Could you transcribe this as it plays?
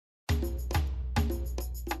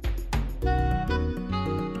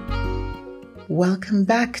Welcome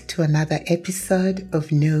back to another episode of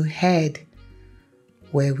No Head,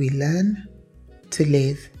 where we learn to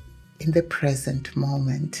live in the present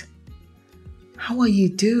moment. How are you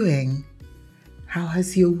doing? How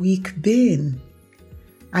has your week been?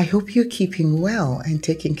 I hope you're keeping well and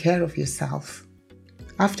taking care of yourself.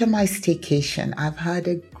 After my staycation, I've had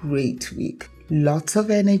a great week. Lots of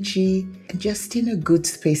energy and just in a good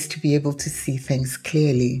space to be able to see things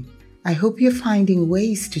clearly. I hope you're finding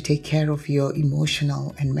ways to take care of your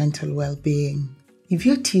emotional and mental well-being. If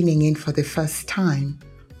you're tuning in for the first time,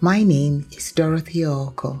 my name is Dorothy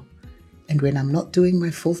Oko, and when I'm not doing my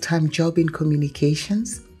full-time job in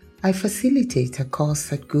communications, I facilitate a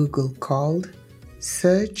course at Google called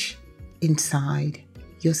Search Inside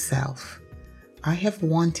Yourself. I have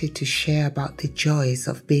wanted to share about the joys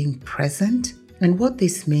of being present and what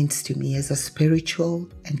this means to me as a spiritual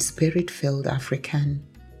and spirit-filled African.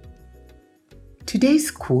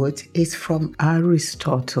 Today's quote is from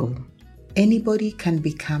Aristotle. Anybody can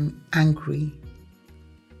become angry.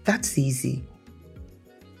 That's easy.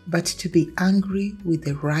 But to be angry with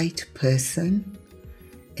the right person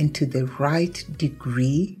and to the right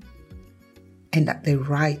degree and at the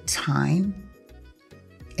right time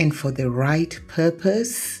and for the right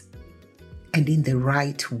purpose and in the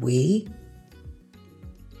right way,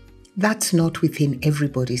 that's not within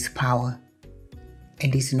everybody's power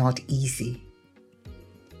and is not easy.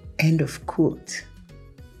 End of quote.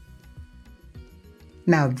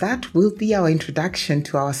 Now that will be our introduction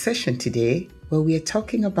to our session today, where we are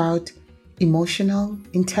talking about emotional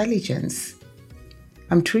intelligence.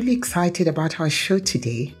 I'm truly excited about our show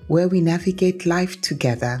today, where we navigate life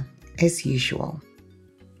together as usual.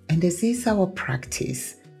 And as is our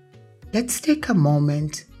practice, let's take a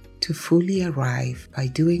moment to fully arrive by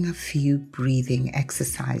doing a few breathing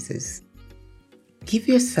exercises. Give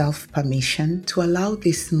yourself permission to allow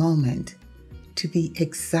this moment to be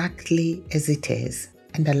exactly as it is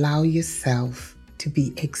and allow yourself to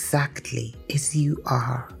be exactly as you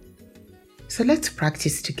are. So let's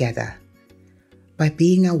practice together by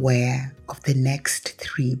being aware of the next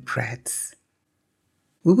 3 breaths.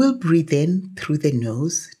 We will breathe in through the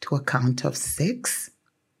nose to a count of 6.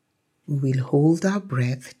 We will hold our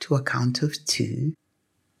breath to a count of 2.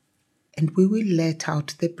 And we will let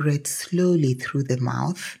out the breath slowly through the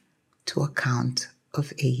mouth to a count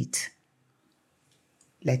of 8.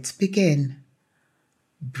 Let's begin.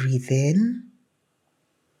 Breathe in.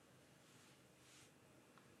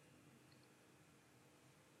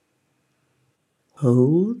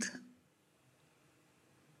 Hold.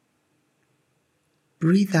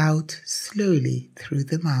 Breathe out slowly through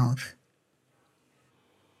the mouth.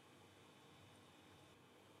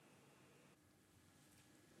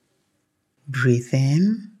 Breathe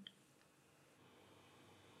in.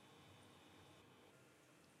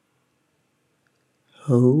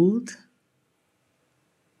 Hold.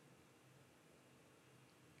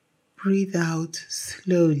 Breathe out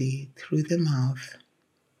slowly through the mouth.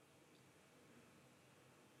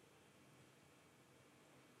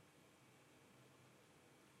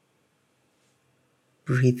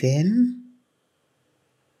 Breathe in.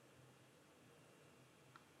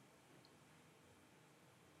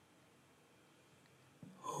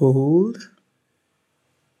 Hold.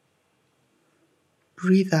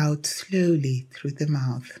 Breathe out slowly through the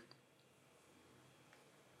mouth.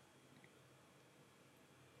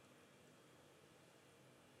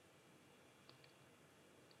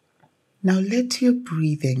 Now let your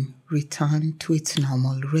breathing return to its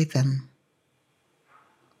normal rhythm.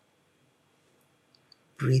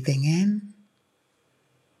 Breathing in,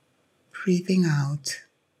 breathing out,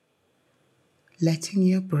 letting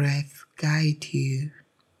your breath guide you,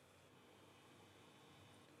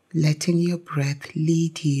 letting your breath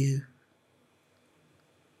lead you,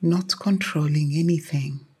 not controlling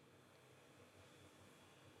anything.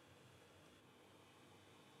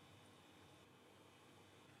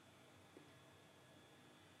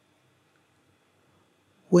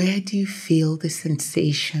 Where do you feel the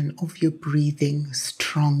sensation of your breathing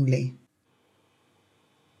strongly?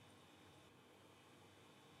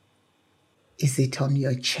 Is it on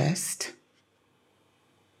your chest,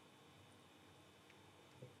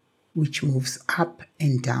 which moves up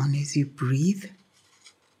and down as you breathe?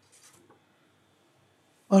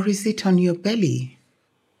 Or is it on your belly,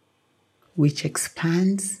 which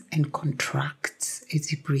expands and contracts as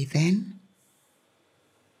you breathe in?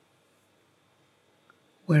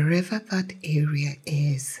 Wherever that area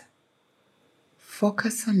is,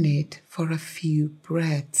 focus on it for a few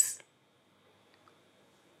breaths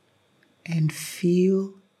and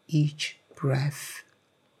feel each breath.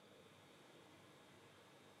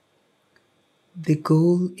 The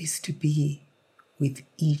goal is to be with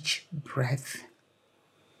each breath.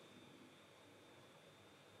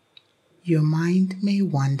 Your mind may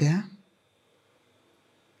wander,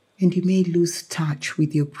 and you may lose touch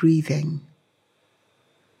with your breathing.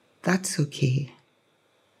 That's okay.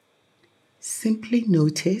 Simply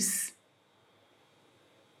notice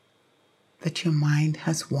that your mind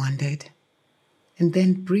has wandered, and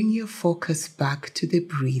then bring your focus back to the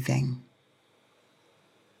breathing.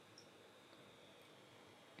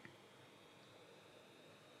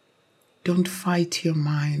 Don't fight your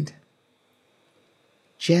mind.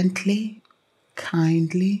 Gently,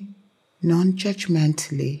 kindly,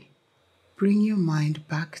 non-judgmentally, bring your mind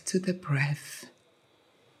back to the breath.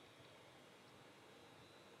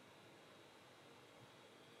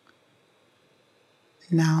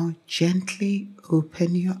 Now gently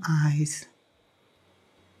open your eyes.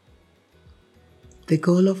 The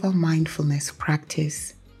goal of our mindfulness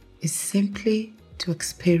practice is simply to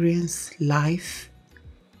experience life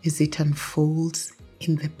as it unfolds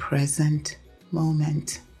in the present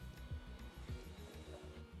moment.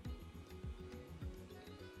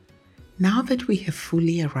 Now that we have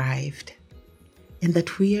fully arrived and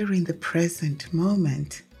that we are in the present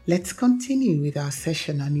moment, let's continue with our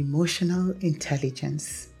session on emotional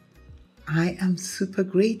intelligence. I am super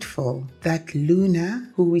grateful that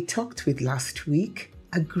Luna, who we talked with last week,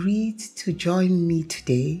 agreed to join me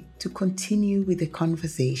today to continue with the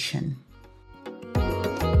conversation.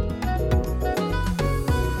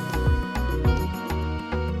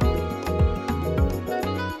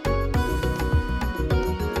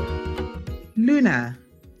 Luna,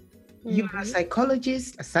 you are a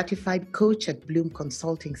psychologist, a certified coach at Bloom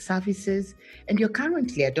Consulting Services, and you're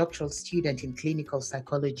currently a doctoral student in clinical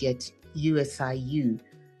psychology at USIU.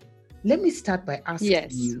 Let me start by asking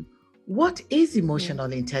you, what is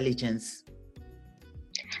emotional intelligence?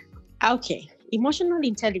 Okay, emotional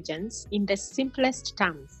intelligence, in the simplest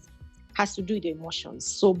terms, has to do with emotions.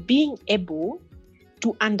 So being able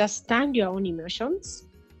to understand your own emotions,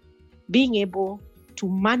 being able to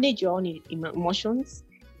manage your own emotions,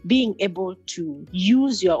 being able to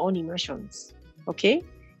use your own emotions, okay?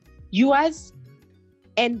 Yours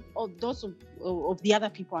and of those of the other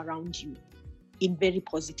people around you in very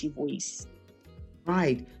positive ways.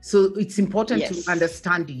 Right. So it's important to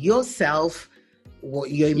understand yourself,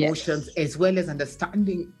 your emotions, as well as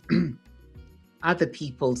understanding other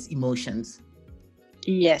people's emotions.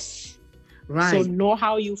 Yes. Right. So know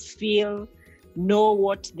how you feel, know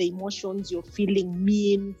what the emotions you're feeling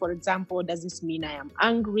mean. For example, does this mean I am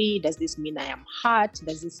angry? Does this mean I am hurt?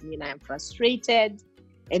 Does this mean I am frustrated?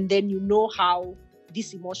 And then you know how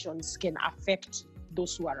these emotions can affect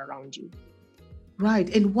those who are around you.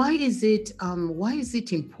 Right. And why is it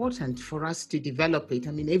important for us to develop it?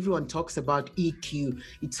 I mean, everyone talks about EQ.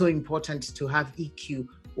 It's so important to have EQ.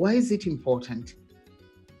 Why is it important?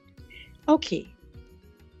 Okay.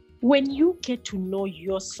 When you get to know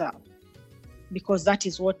yourself, because that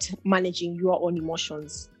is what managing your own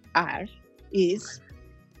emotions is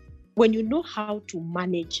when you know how to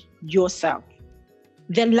manage yourself,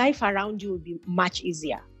 then life around you will be much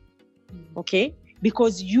easier. Okay?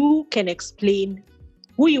 Because you can explain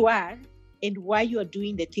who you are and why you are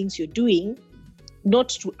doing the things you're doing, not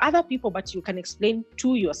to other people, but you can explain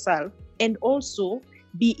to yourself and also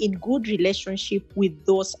be in good relationship with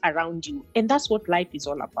those around you. And that's what life is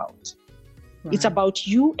all about. Right. It's about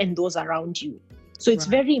you and those around you. So it's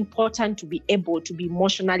very important to be able to be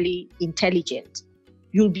emotionally intelligent.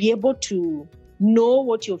 You'll be able to know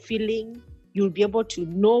what you're feeling. You'll be able to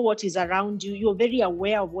know what is around you. You're very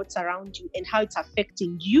aware of what's around you and how it's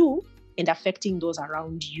affecting you and affecting those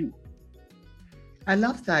around you. I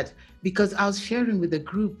love that, because I was sharing with a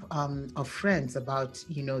group of friends about,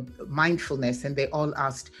 mindfulness, and they all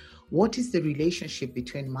asked, what is the relationship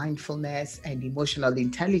between mindfulness and emotional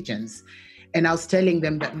intelligence? And I was telling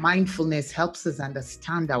them that mindfulness helps us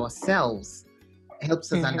understand ourselves,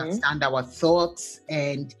 helps us understand our thoughts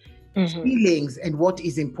and feelings and what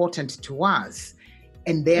is important to us,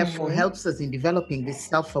 and therefore helps us in developing this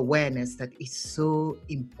self-awareness that is so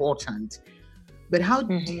important. But how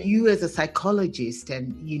do you, as a psychologist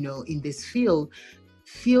and, in this field,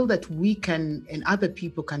 feel that we can and other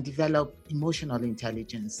people can develop emotional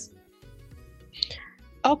intelligence?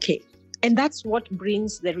 Okay. And that's what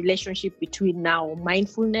brings the relationship between now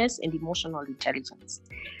mindfulness and emotional intelligence.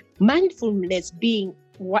 Mindfulness being,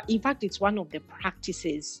 in fact, it's one of the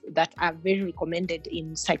practices that are very recommended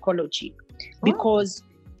in psychology, because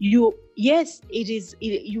you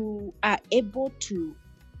are able to,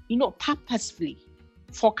 purposefully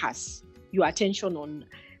focus your attention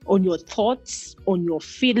on your thoughts, on your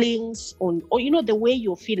feelings, on the way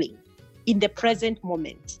you're feeling in the present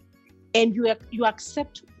moment. and you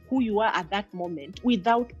accept who you are at that moment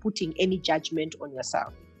without putting any judgment on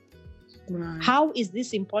yourself. Right. How is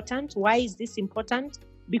this important? Why is this important?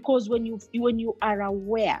 Because when you are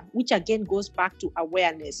aware, which again goes back to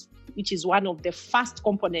awareness, which is one of the first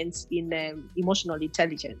components in emotional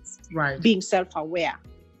intelligence, right, being self-aware.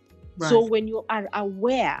 right. So when you are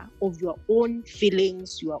aware of your own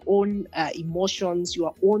feelings, your own emotions,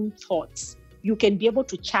 your own thoughts, you can be able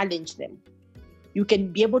to challenge them. You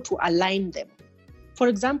can be able to align them. For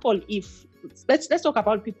example, if let's talk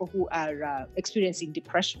about people who are experiencing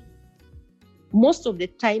depression. Most of the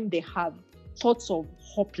time they have thoughts of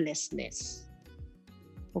hopelessness,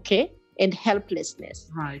 okay, and helplessness.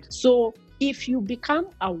 Right. So if you become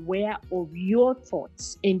aware of your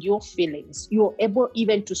thoughts and your feelings, you're able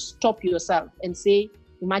even to stop yourself and say,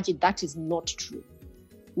 imagine that is not true.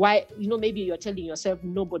 Why, maybe you're telling yourself,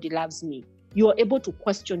 nobody loves me. You're able to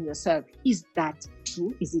question yourself, is that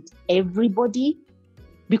true? Is it everybody?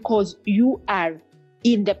 Because you are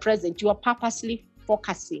in the present, you are purposely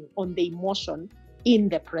focusing on the emotion in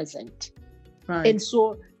the present. Right. And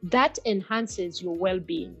so that enhances your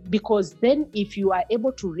well-being, because then if you are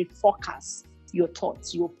able to refocus your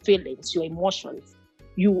thoughts, your feelings, your emotions,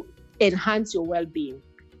 you enhance your well-being.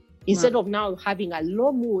 Instead of now having a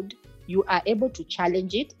low mood, you are able to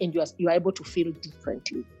challenge it and you are able to feel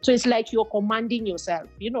differently. So it's like you're commanding yourself,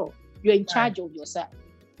 you're in charge of yourself.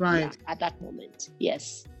 Right. At that moment.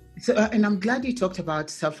 Yes. So, and I'm glad you talked about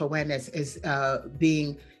self-awareness as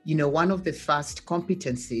being, one of the first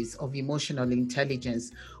competencies of emotional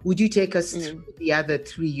intelligence. Would you take us through the other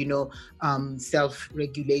three,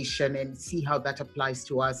 self-regulation, and see how that applies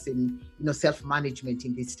to us in, self-management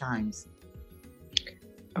in these times?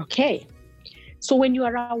 Okay. So when you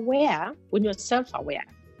are aware, when you're self-aware,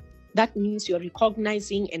 that means you're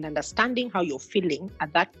recognizing and understanding how you're feeling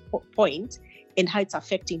at that point and how it's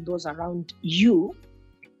affecting those around you.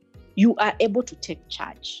 You are able to take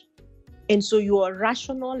charge. And so you are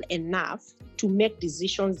rational enough to make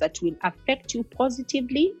decisions that will affect you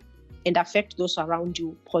positively and affect those around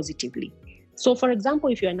you positively. So for example,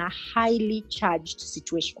 if you're in a highly charged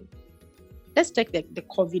situation, let's take the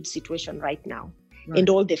COVID situation right now, and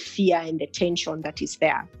all the fear and the tension that is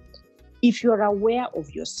there. If you're aware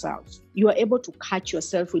of yourself, you are able to catch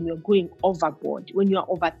yourself when you're going overboard, when you're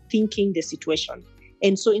overthinking the situation.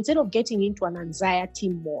 And so instead of getting into an anxiety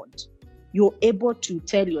mode, you're able to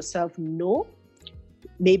tell yourself no.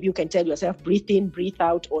 Maybe you can tell yourself, breathe in, breathe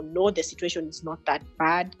out, or no, the situation is not that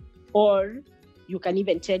bad. Or you can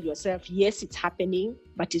even tell yourself, yes, it's happening,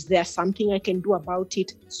 but is there something I can do about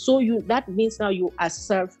it? So that means now you are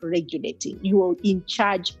self-regulating. You are in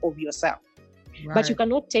charge of yourself. Right. But you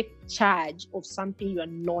cannot take charge of something you are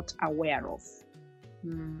not aware of.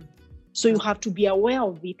 So you have to be aware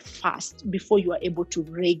of it first before you are able to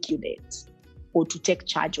regulate or to take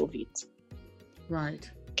charge of it.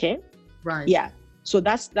 Right. Okay. Right. Yeah. So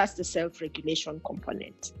that's the self-regulation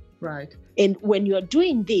component. Right. And when you're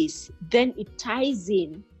doing this, then it ties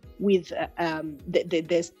in with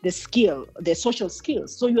the skill, the social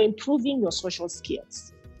skills. So you're improving your social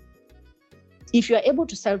skills. If you're able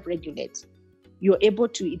to self-regulate,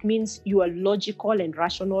 it means you are logical and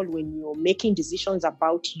rational when you're making decisions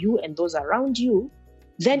about you and those around you,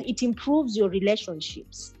 then it improves your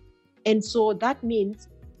relationships. And so that means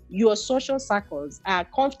your social circles are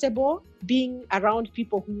comfortable being around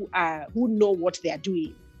people who know what they are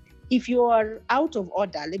doing. If you are out of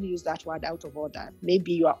order, let me use that word, out of order,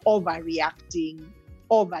 maybe you are overreacting,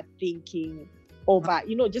 overthinking,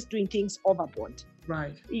 just doing things overboard.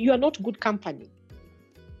 Right. You are not good company.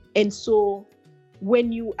 And so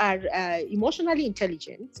when you are emotionally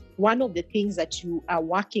intelligent, one of the things that you are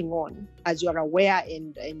working on as you are aware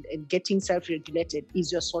and getting self-regulated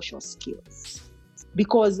is your social skills.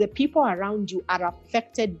 Because the people around you are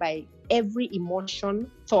affected by every emotion,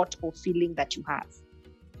 thought, or feeling that you have.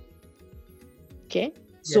 Okay?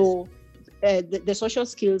 Yes. So the social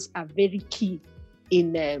skills are very key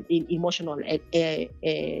in emotional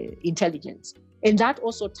intelligence. And that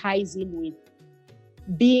also ties in with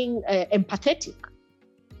being empathetic.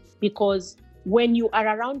 Because when you are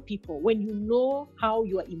around people, when you know how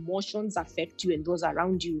your emotions affect you and those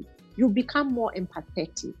around you, you become more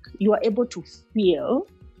empathetic. You are able to feel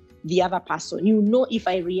the other person. You know, if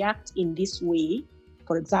I react in this way,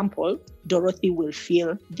 for example, Dorothy will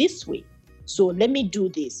feel this way. So let me do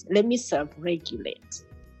this. Let me self-regulate.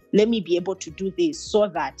 Let me be able to do this so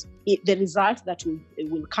that the results that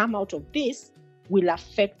will come out of this will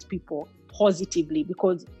affect people positively,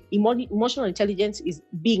 because emotional intelligence is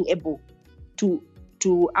being able to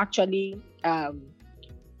actually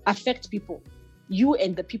affect people, you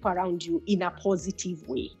and the people around you, in a positive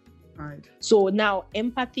way. Right. So now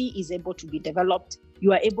empathy is able to be developed.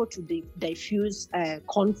 You are able to diffuse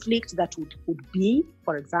conflict that would be,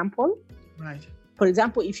 for example. Right. For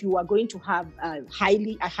example, if you are going to have a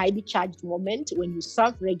highly charged moment, when you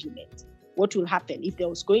self-regulate, what will happen? If there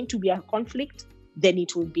was going to be a conflict, then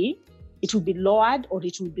it will be lowered, or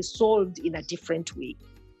it will be solved in a different way.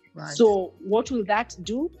 Right. So what will that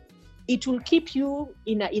do? It will keep you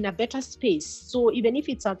in a better space. So even if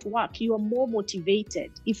it's at work, you are more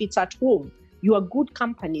motivated. If it's at home, you are good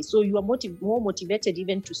company. So you are more motivated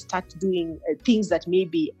even to start doing things that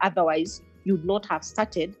maybe otherwise you'd not have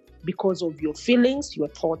started, because of your feelings, your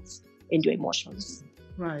thoughts, and your emotions.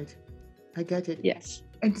 Right. I get it. Yes.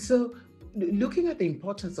 And so looking at the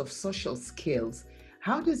importance of social skills,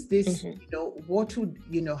 how does this,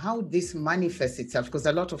 how this manifests itself? Because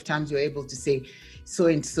a lot of times you're able to say,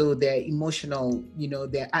 so-and-so, their emotional,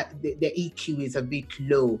 their EQ is a bit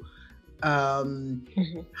low.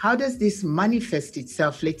 How does this manifest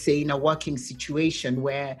itself, let's say, in a working situation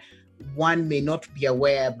where one may not be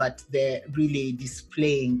aware, but they're really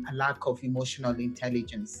displaying a lack of emotional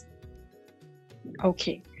intelligence?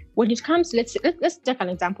 Okay. When it comes, let's take an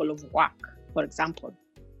example of work, for example.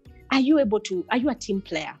 Are you a team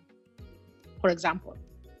player, for example?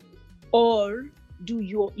 Or do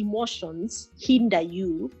your emotions hinder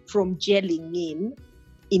you from gelling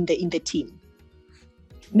in the team?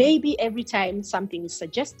 Maybe every time something is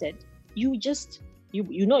suggested, you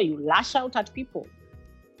lash out at people.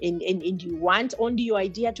 And you want only your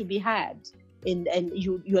idea to be heard, and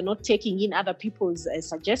you are not taking in other people's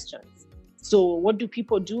suggestions. So what do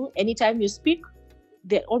people do? Anytime you speak,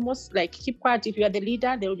 they almost like keep quiet. If you are the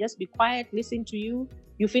leader, they'll just be quiet, listen to you.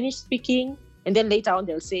 You finish speaking, and then later on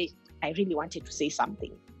they'll say, I really wanted to say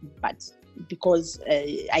something, but because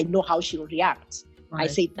I know how she'll react, right, I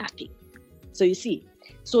said nothing. So you see,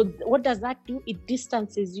 so what does that do? It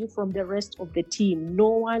distances you from the rest of the team. No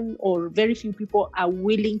one or very few people are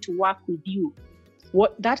willing to work with you.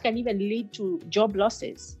 What that can even lead to job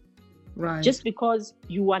losses, right? Just because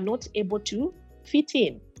you are not able to fit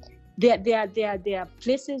in. There are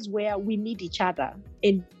places where we need each other,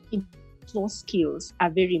 and internal skills are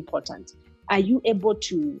very important. Are you able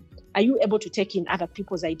to take in other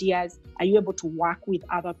people's ideas? Are you able to work with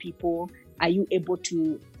other people? Are you able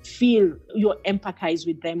to feel you empathize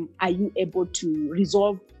with them? Are you able to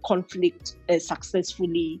resolve conflict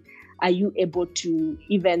successfully? Are you able to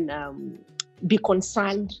even be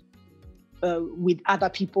concerned with other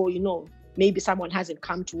people? Maybe someone hasn't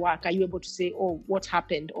come to work. Are you able to say, oh, what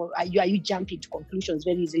happened? Or are you jumping to conclusions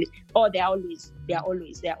very easily? Oh, they are always.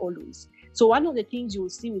 So one of the things you will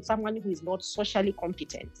see with someone who is not socially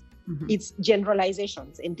competent, it's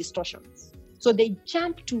generalizations and distortions. So they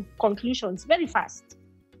jump to conclusions very fast.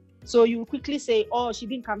 So you quickly say, oh, she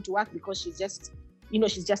didn't come to work because she's just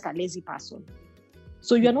a lazy person.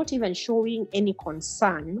 So you're not even showing any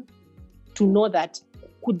concern to know that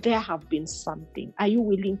could there have been something? Are you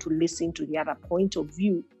willing to listen to the other point of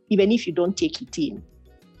view, even if you don't take it in?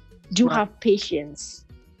 Do you have patience,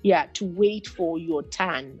 to wait for your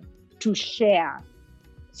turn to share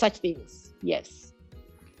such things? Yes.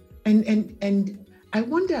 And I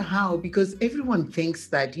wonder how, because everyone thinks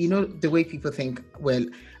that, the way people think, well,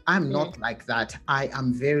 I'm not like that. I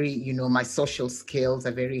am very, my social skills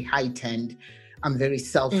are very heightened. I'm very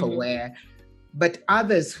self-aware. But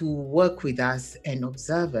others who work with us and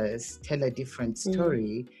observe us tell a different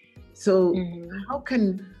story. So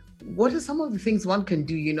what are some of the things one can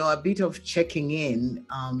do, a bit of checking in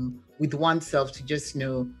with oneself to just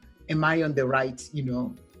know, am I on the right,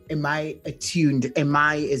 am I attuned? Am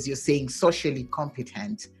I, as you're saying, socially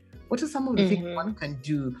competent? What are some of the things one can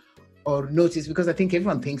do or notice? Because I think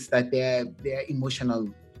everyone thinks that their emotional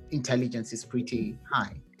intelligence is pretty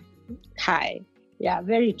high. High. Yeah,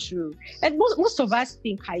 very true. And most of us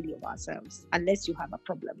think highly of ourselves, unless you have a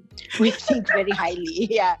problem. We think very highly.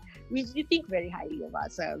 Yeah, we think very highly of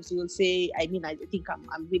ourselves. We'll say, I think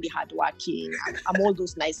I'm really hardworking. I'm all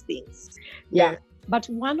those nice things. Yeah. But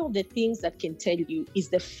one of the things that can tell you is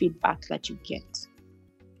the feedback that you get.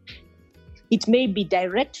 It may be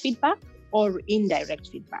direct feedback or indirect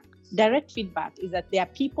feedback. Direct feedback is that there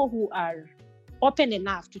are people who are open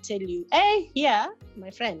enough to tell you, hey, my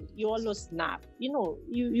friend, you always snap.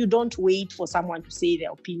 You don't wait for someone to say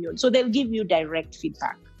their opinion. So they'll give you direct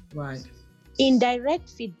feedback. Right. Indirect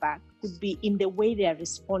feedback could be in the way they are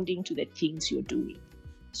responding to the things you're doing.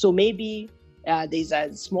 So maybe there's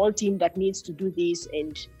a small team that needs to do this,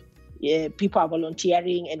 and people are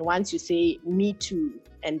volunteering. And once you say, me too,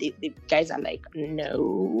 and the guys are like,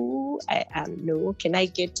 no, no, can I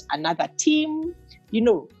get another team?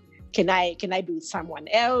 Can I be with someone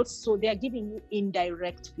else? So they are giving you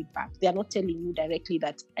indirect feedback. They are not telling you directly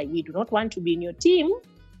that we do not want to be in your team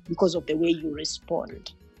because of the way you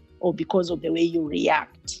respond or because of the way you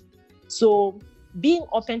react. So being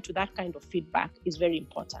open to that kind of feedback is very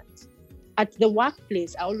important. At the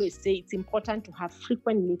workplace, I always say it's important to have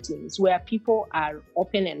frequent meetings where people are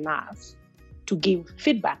open enough to give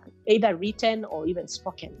feedback, either written or even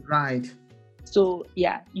spoken. Right. So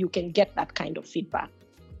yeah, you can get that kind of feedback.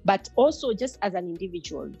 But also just as an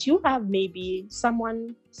individual, do you have maybe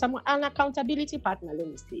someone, an accountability partner, let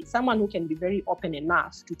me say, someone who can be very open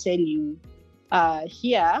enough to tell you,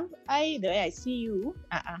 the way I see you,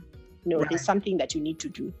 right. There's something that you need to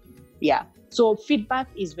do. Yeah. So feedback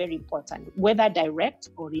is very important, whether direct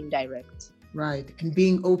or indirect. Right. And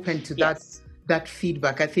being open to that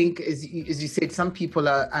feedback. I think, as you said, some people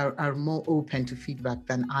are more open to feedback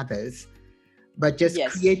than others. But just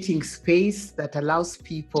creating space that allows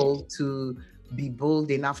people to be bold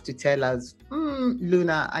enough to tell us,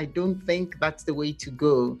 Luna, I don't think that's the way to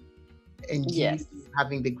go. And you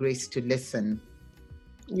having the grace to listen.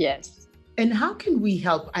 Yes. And how can we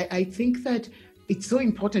help? I think that it's so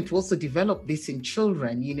important to also develop this in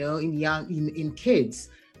children, in kids,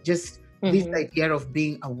 just this idea of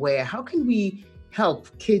being aware. How can we help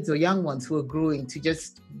kids or young ones who are growing to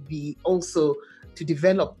just be also to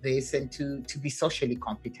develop this and to be socially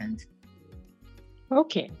competent?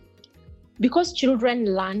 Okay. Because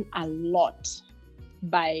children learn a lot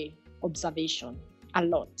by observation, a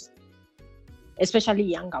lot, especially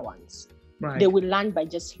younger ones. Right. They will learn by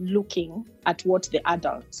just looking at what the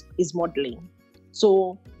adult is modeling.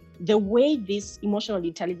 So the way this emotional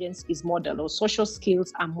intelligence is modeled or social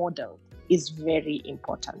skills are modeled is very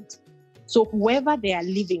important. So whoever they are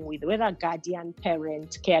living with, whether guardian,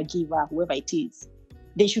 parent, caregiver, whoever it is,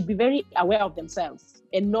 they should be very aware of themselves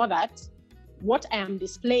and know that what I am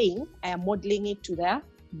displaying, I am modeling it to their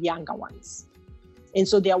younger ones. And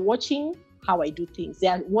so they are watching how I do things. They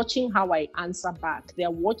are watching how I answer back. They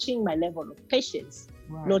are watching my level of patience,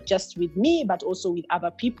 not just with me, but also with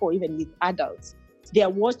other people, even with adults. They are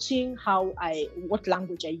watching what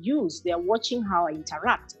language I use. They are watching how I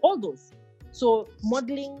interact, all those. So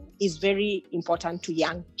modeling is very important to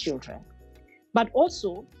young children. But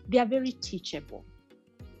also, they are very teachable.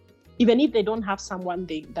 Even if they don't have someone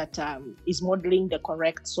that is modeling the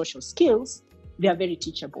correct social skills, they are very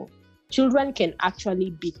teachable. Children can actually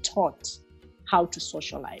be taught how to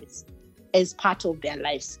socialize as part of their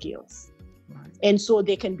life skills. Right. And so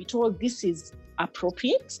they can be told this is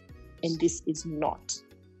appropriate and this is not.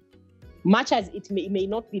 Much as it may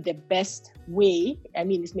not be the best way,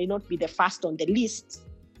 it may not be the first on the list,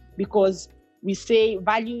 because we say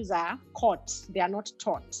values are caught, they are not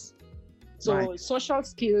taught. So social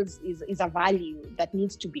skills is a value that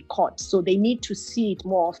needs to be caught. So they need to see it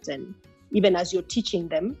more often. Even as you're teaching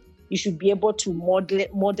them, you should be able to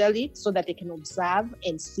model it so that they can observe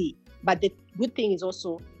and see. But the good thing is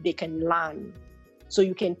also they can learn. So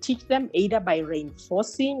you can teach them either by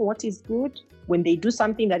reinforcing what is good. When they do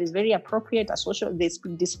something that is very appropriate, they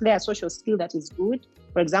display a social skill that is good.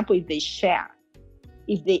 For example, if they share,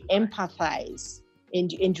 if they empathize,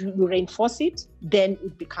 and you reinforce it, then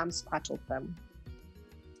it becomes part of them.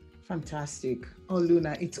 Fantastic. Oh,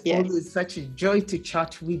 Luna, it's always such a joy to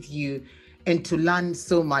chat with you and to learn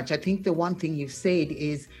so much. I think the one thing you've said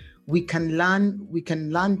is we can learn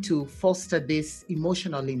to foster this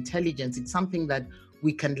emotional intelligence. It's something that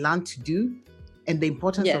we can learn to do. And the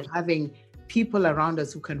importance of having people around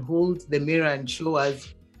us who can hold the mirror and show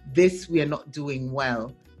us this we are not doing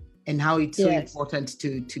well, and how it's so important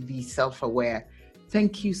to be self-aware.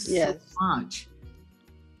 Thank you so much.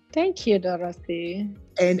 Thank you, Dorothy.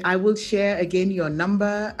 And I will share again your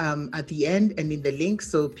number at the end and in the link,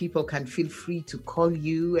 so people can feel free to call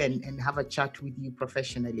you and have a chat with you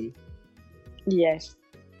professionally. Yes.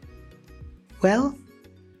 Well,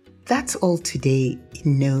 that's all today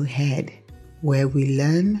in No Head, where we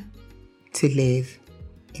learn to live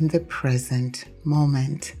in the present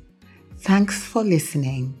moment. Thanks for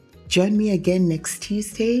listening. Join me again next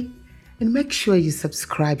Tuesday, and make sure you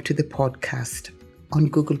subscribe to the podcast on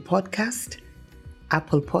Google Podcast,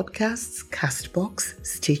 Apple Podcasts, Castbox,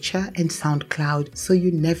 Stitcher, and SoundCloud, so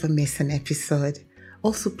you never miss an episode.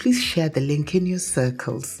 Also, please share the link in your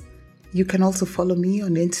circles. You can also follow me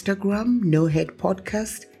on Instagram, No Head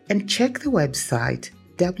Podcast, and check the website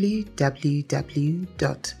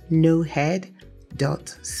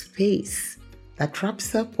www.nohead.space. That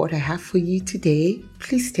wraps up what I have for you today.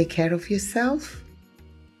 Please take care of yourself,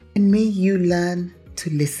 and may you learn to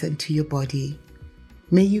listen to your body.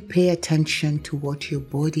 May you pay attention to what your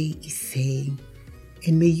body is saying.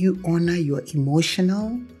 and may you honor your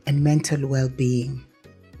emotional and mental well-being.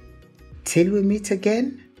 Till we meet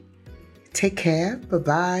again, take care.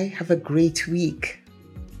 Bye-bye. Have a great week.